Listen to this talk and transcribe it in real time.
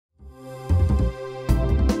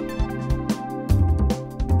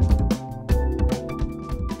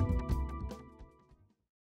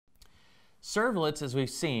Servlets, as we've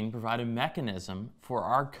seen, provide a mechanism for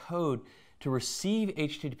our code to receive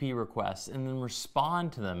HTTP requests and then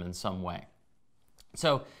respond to them in some way.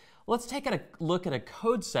 So let's take a look at a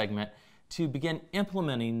code segment to begin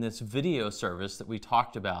implementing this video service that we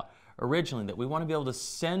talked about originally, that we want to be able to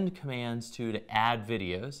send commands to add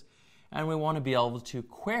videos, and we want to be able to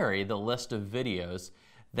query the list of videos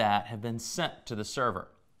that have been sent to the server.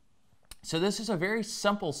 So this is a very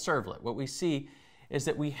simple servlet. What we see is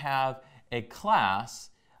that we have a class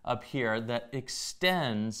up here that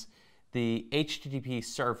extends the HTTP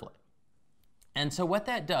servlet. And so what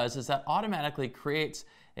that does is that automatically creates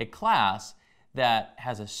a class that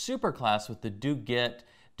has a superclass with the doGet,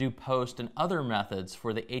 doPost, and other methods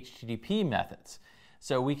for the HTTP methods.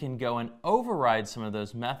 So we can go and override some of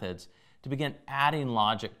those methods to begin adding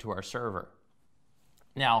logic to our server.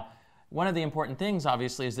 Now, one of the important things,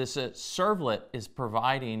 obviously, is this servlet is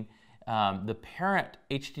providing, the parent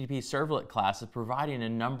HTTP servlet class is providing a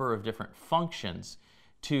number of different functions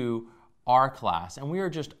to our class, and we are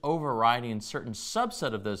just overriding certain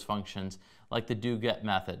subset of those functions, like the doGet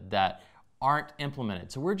method, that aren't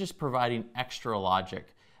implemented. So we're just providing extra logic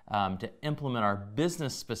to implement our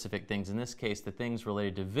business-specific things, in this case, the things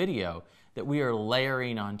related to video, that we are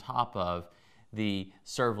layering on top of the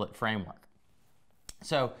servlet framework.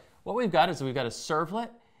 So what we've got is we've got a servlet,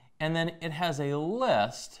 and then it has a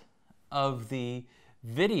list of the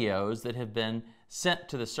videos that have been sent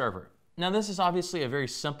to the server. Now, this is obviously a very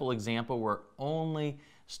simple example. We're only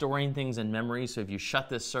storing things in memory, so if you shut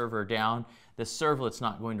this server down, the servlet's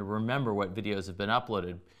not going to remember what videos have been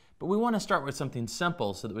uploaded. But we want to start with something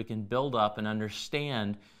simple so that we can build up and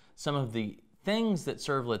understand some of the things that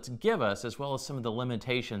servlets give us, as well as some of the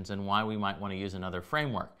limitations and why we might want to use another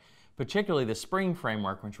framework, particularly the Spring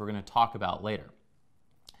framework, which we're going to talk about later.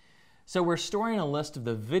 So we're storing a list of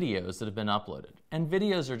the videos that have been uploaded. And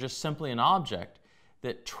videos are just simply an object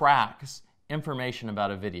that tracks information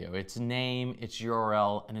about a video, its name, its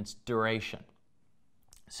URL, and its duration.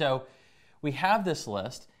 So we have this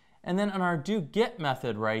list, and then on our doGet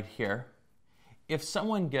method right here, if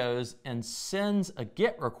someone goes and sends a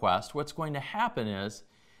GET request, what's going to happen is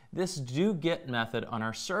this doGet method on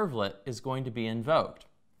our servlet is going to be invoked.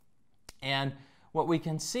 And what we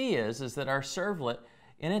can see is that our servlet,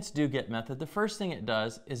 in its doGet method, the first thing it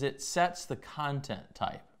does is it sets the content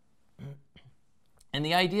type. And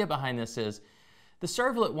the idea behind this is the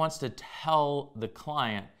servlet wants to tell the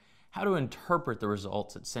client how to interpret the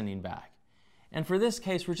results it's sending back. And for this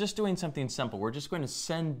case, we're just doing something simple. We're just going to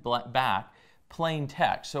send back plain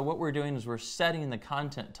text. So what we're doing is we're setting the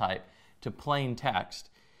content type to plain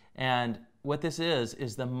text. And what this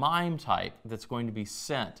is the MIME type that's going to be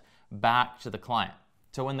sent back to the client.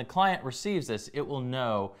 So when the client receives this, it will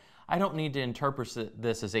know, I don't need to interpret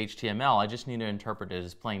this as HTML, I just need to interpret it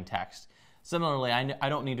as plain text. Similarly, I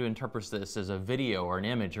don't need to interpret this as a video or an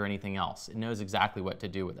image or anything else. It knows exactly what to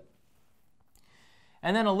do with it.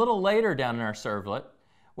 And then a little later down in our servlet,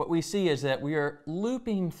 what we see is that we are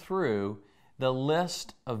looping through the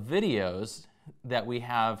list of videos that we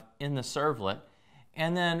have in the servlet.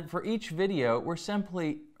 And then for each video, we're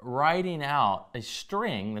simply writing out a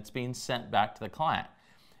string that's being sent back to the client.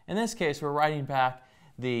 In this case, we're writing back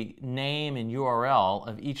the name and URL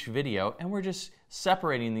of each video, and we're just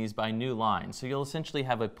separating these by new lines. So you'll essentially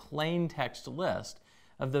have a plain text list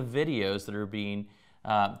of the videos that are being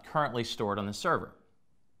currently stored on the server.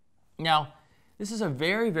 Now, this is a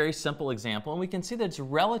very, very simple example, and we can see that it's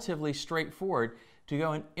relatively straightforward to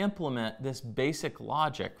go and implement this basic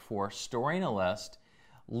logic for storing a list,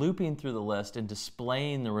 looping through the list, and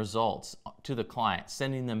displaying the results to the client,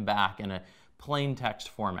 sending them back in a plain text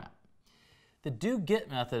format. The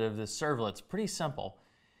doGet method of this servlet is pretty simple,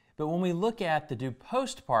 but when we look at the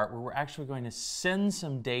doPost part, where we're actually going to send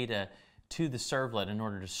some data to the servlet in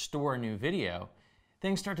order to store a new video,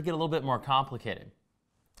 things start to get a little bit more complicated.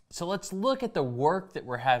 So let's look at the work that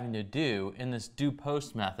we're having to do in this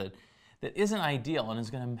doPost method that isn't ideal and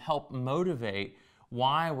is going to help motivate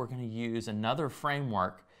why we're going to use another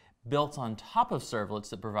framework built on top of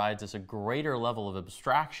servlets that provides us a greater level of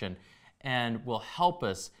abstraction and will help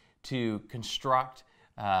us to construct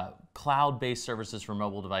cloud-based services for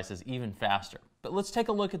mobile devices even faster. But let's take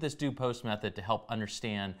a look at this doPost method to help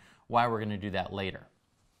understand why we're going to do that later.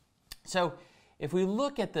 So if we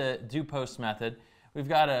look at the doPost method, we've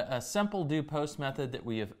got a simple doPost method that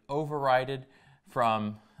we have overridden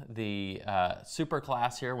from the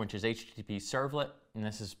superclass here, which is HTTP servlet, and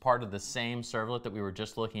this is part of the same servlet that we were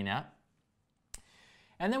just looking at.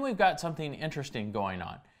 And then we've got something interesting going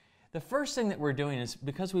on. The first thing that we're doing is,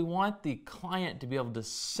 because we want the client to be able to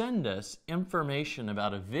send us information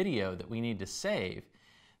about a video that we need to save,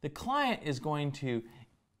 the client is going to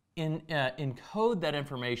encode that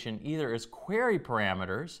information either as query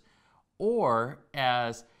parameters or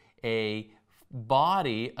as a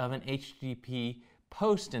body of an HTTP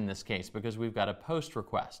post in this case, because we've got a post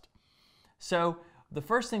request. So the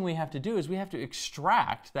first thing we have to do is we have to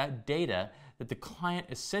extract that data that the client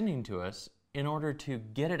is sending to us in order to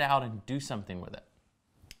get it out and do something with it.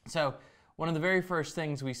 So one of the very first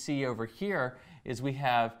things we see over here is we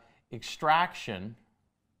have extraction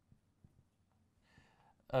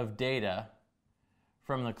of data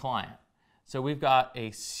from the client. So we've got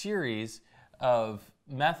a series of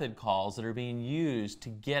method calls that are being used to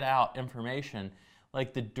get out information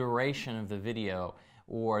like the duration of the video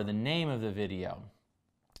or the name of the video.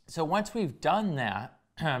 So once we've done that,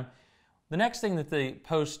 the next thing that the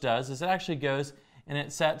post does is it actually goes and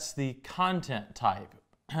it sets the content type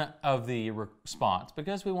of the response,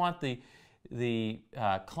 because we want the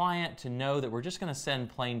client to know that we're just going to send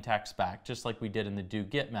plain text back, just like we did in the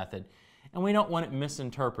do-get method, and we don't want it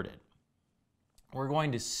misinterpreted. We're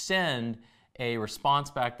going to send a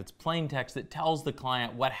response back that's plain text that tells the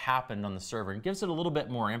client what happened on the server and gives it a little bit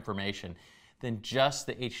more information than just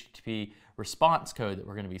the HTTP response code that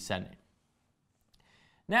we're going to be sending.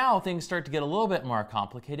 Now things start to get a little bit more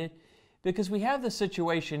complicated, because we have the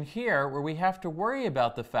situation here where we have to worry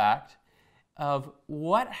about the fact of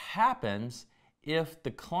what happens if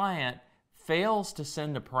the client fails to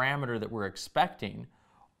send a parameter that we're expecting,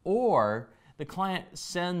 or the client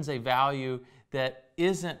sends a value that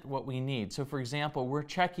isn't what we need. So for example, we're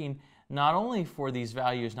checking not only for these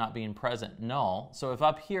values not being present null, so if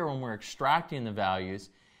up here when we're extracting the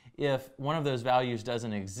values, if one of those values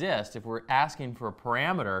doesn't exist, if we're asking for a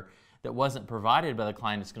parameter that wasn't provided by the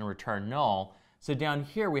client, it's going to return null. So down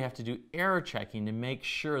here we have to do error checking to make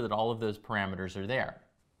sure that all of those parameters are there.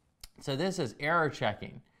 So this is error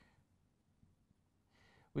checking.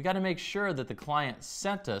 We got to make sure that the client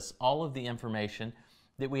sent us all of the information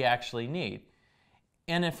that we actually need.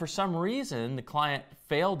 And if for some reason the client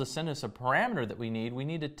failed to send us a parameter that we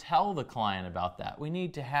need to tell the client about that. We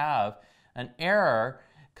need to have an error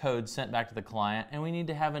code sent back to the client, and we need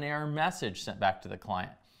to have an error message sent back to the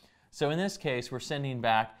client. So in this case, we're sending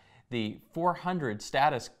back the 400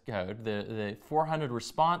 status code, the 400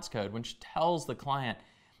 response code, which tells the client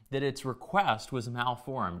that its request was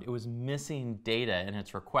malformed. It was missing data in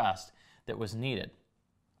its request that was needed.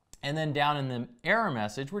 And then down in the error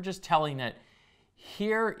message, we're just telling it,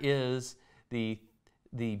 here is the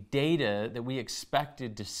data that we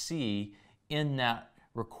expected to see in that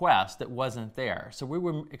request that wasn't there. So we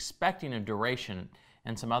were expecting a duration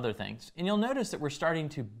and some other things. And you'll notice that we're starting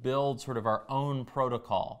to build sort of our own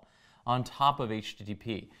protocol on top of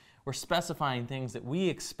HTTP. We're specifying things that we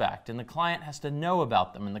expect, and the client has to know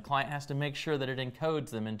about them, and the client has to make sure that it encodes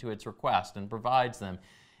them into its request and provides them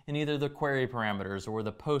in either the query parameters or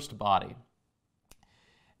the post body.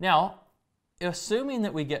 Now, assuming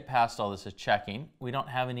that we get past all this checking, we don't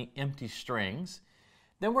have any empty strings,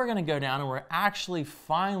 then we're going to go down and we're actually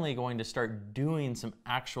finally going to start doing some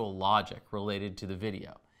actual logic related to the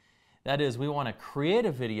video. That is, we want to create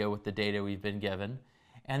a video with the data we've been given,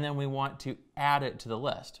 and then we want to add it to the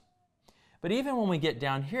list. But even when we get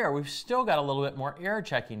down here, we've still got a little bit more error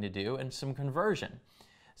checking to do and some conversion.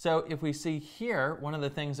 So if we see here, one of the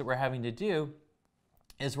things that we're having to do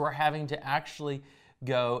is we're having to actually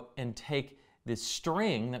go and take this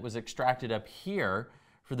string that was extracted up here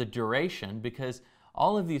for the duration, because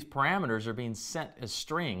all of these parameters are being sent as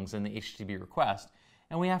strings in the HTTP request,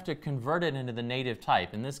 and we have to convert it into the native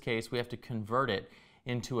type. In this case, we have to convert it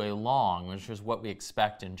into a long, which is what we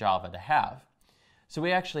expect in Java to have. So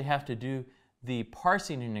we actually have to do the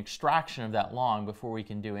parsing and extraction of that long before we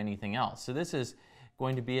can do anything else. So this is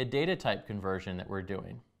going to be a data type conversion that we're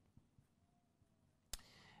doing.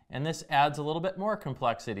 And this adds a little bit more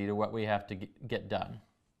complexity to what we have to get done.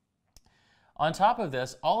 On top of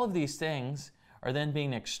this, all of these things are then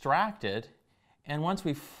being extracted, and once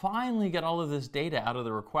we finally get all of this data out of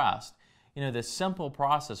the request, this simple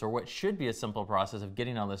process, or what should be a simple process of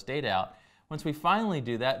getting all this data out, once we finally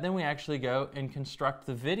do that, then we actually go and construct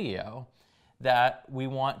the video that we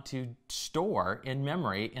want to store in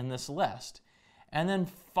memory in this list. And then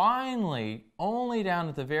finally, only down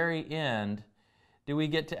at the very end, do we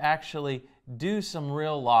get to actually do some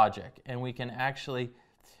real logic, and we can actually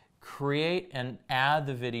create and add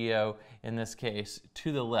the video, in this case,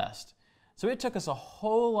 to the list. So it took us a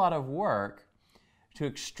whole lot of work to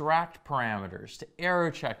extract parameters, to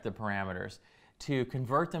error check the parameters, to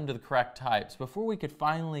convert them to the correct types before we could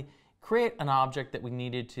finally create an object that we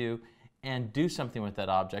needed to and do something with that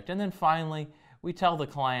object. And then finally, we tell the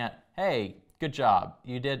client, hey, good job,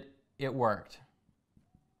 you did, it worked.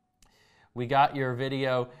 We got your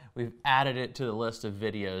video, we've added it to the list of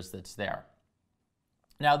videos that's there.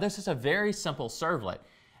 Now this is a very simple servlet,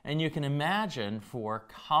 and you can imagine for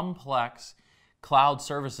complex cloud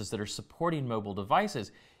services that are supporting mobile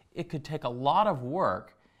devices, it could take a lot of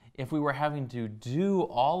work if we were having to do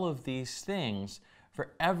all of these things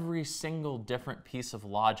for every single different piece of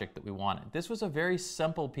logic that we wanted. This was a very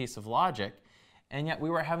simple piece of logic, and yet we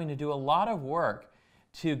were having to do a lot of work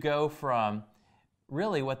to go from,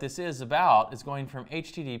 really what this is about is going from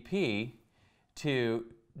HTTP to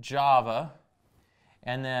Java,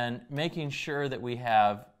 and then making sure that we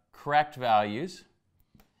have correct values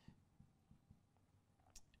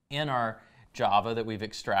in our Java that we've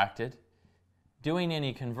extracted, doing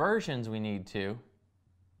any conversions we need to,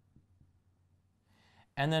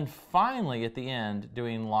 and then finally at the end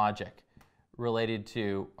doing logic related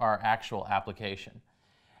to our actual application.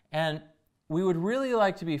 And we would really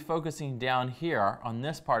like to be focusing down here on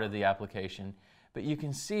this part of the application, but you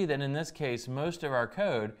can see that in this case most of our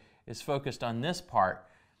code is focused on this part,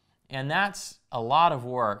 and that's a lot of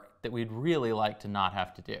work that we'd really like to not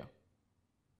have to do.